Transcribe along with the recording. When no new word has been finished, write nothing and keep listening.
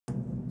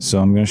So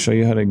I'm going to show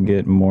you how to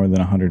get more than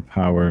 100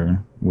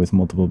 power with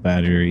multiple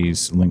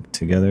batteries linked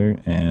together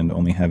and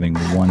only having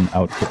one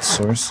output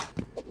source.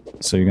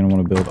 So you're going to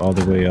want to build all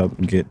the way up,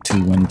 get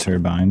 2 wind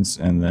turbines,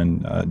 and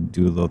then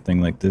do a little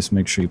thing like this.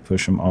 Make sure you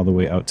push them all the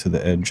way out to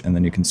the edge, and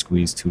then you can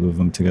squeeze 2 of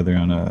them together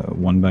on a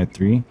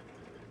 1x3.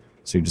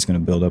 So you're just going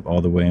to build up all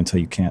the way until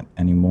you can't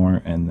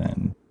anymore, and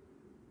then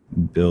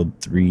build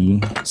 3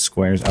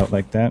 squares out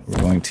like that.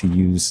 We're going to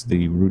use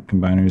the root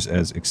combiners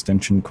as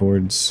extension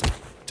cords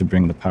to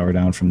bring the power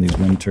down from these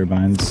wind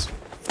turbines.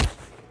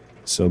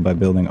 So by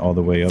building all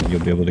the way up,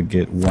 you'll be able to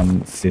get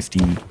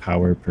 150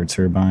 power per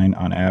turbine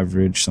on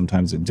average.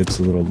 Sometimes it dips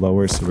a little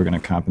lower, so we're going to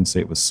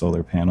compensate with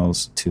solar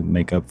panels to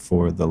make up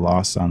for the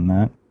loss on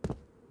that.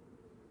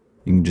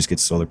 You can just get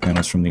solar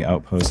panels from the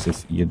outpost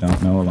if you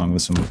don't know, along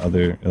with some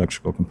other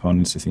electrical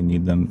components if you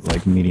need them,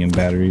 like medium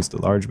batteries.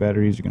 The large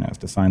batteries, you're going to have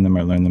to find them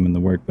or learn them in the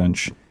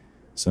workbench.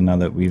 So now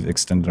that we've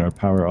extended our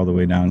power all the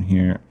way down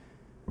here,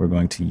 we're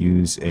going to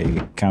use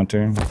a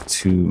counter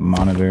to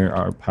monitor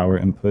our power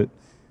input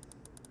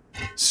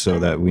so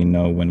that we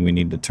know when we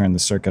need to turn the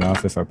circuit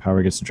off if our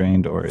power gets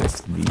drained or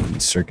if the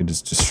circuit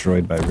is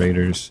destroyed by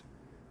raiders.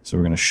 So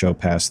we're going to show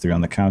pass through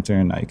on the counter,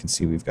 and now you can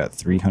see we've got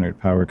 300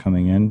 power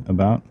coming in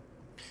about.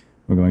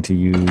 We're going to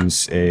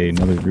use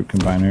another root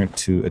combiner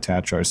to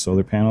attach our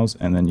solar panels,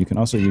 and then you can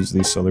also use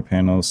these solar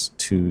panels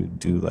to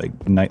do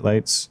like night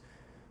lights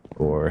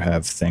or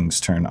have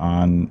things turn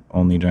on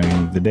only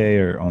during the day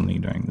or only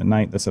during the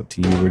night. That's up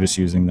to you. We're just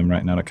using them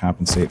right now to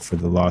compensate for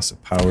the loss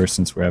of power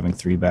since we're having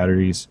 3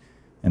 batteries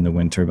and the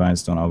wind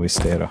turbines don't always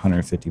stay at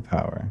 150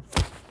 power.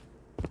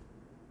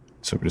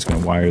 So we're just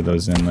going to wire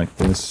those in like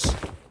this.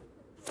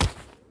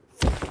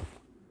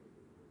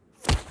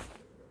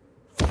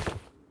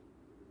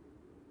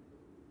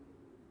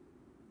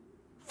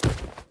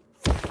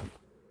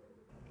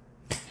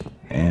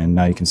 And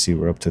now you can see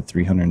we're up to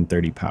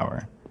 330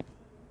 power.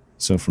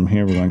 So from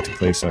here, we're going to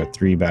place our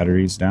 3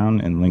 batteries down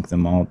and link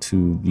them all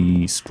to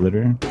the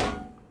splitter.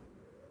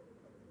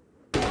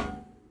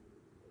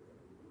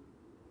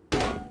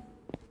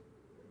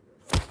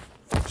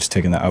 Just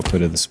taking the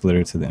output of the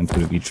splitter to the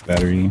input of each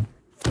battery.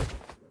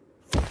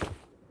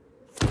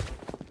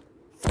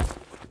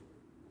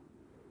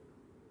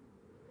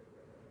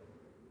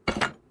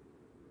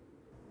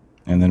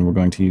 And then we're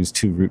going to use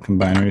 2 root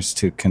combiners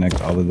to connect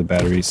all of the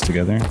batteries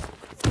together.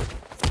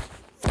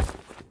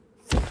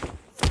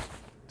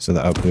 So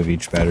the output of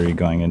each battery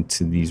going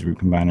into these root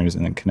combiners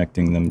and then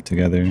connecting them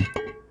together.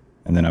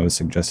 And then I would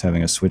suggest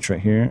having a switch right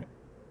here.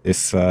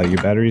 If your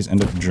batteries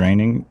end up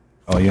draining,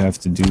 all you have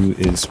to do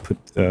is put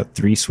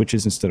 3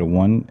 switches instead of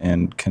 1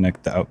 and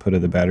connect the output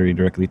of the battery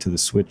directly to the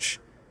switch.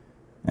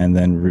 And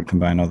then root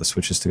combine all the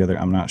switches together.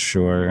 I'm not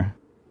sure.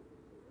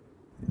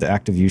 The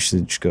active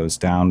usage goes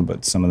down,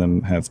 but some of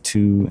them have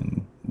 2,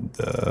 and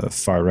the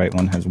far right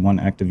one has 1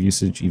 active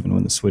usage even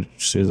when the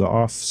switch is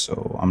off,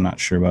 so I'm not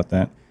sure about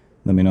that.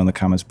 Let me know in the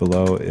comments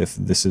below if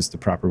this is the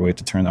proper way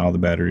to turn all the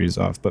batteries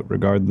off, but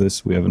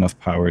regardless, we have enough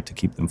power to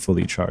keep them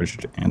fully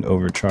charged and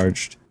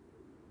overcharged.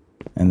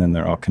 And then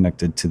they're all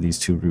connected to these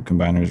 2 root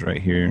combiners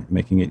right here,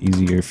 making it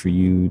easier for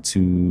you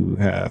to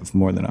have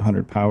more than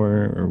 100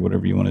 power or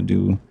whatever you want to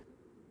do.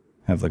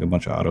 Have like a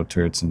bunch of auto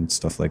turrets and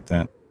stuff like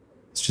that.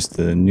 It's just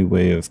the new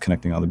way of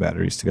connecting all the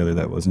batteries together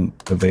that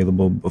wasn't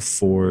available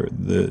before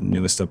the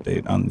newest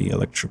update on the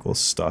electrical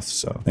stuff.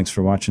 So thanks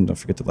for watching. Don't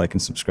forget to like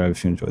and subscribe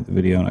if you enjoyed the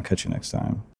video, and I'll catch you next time.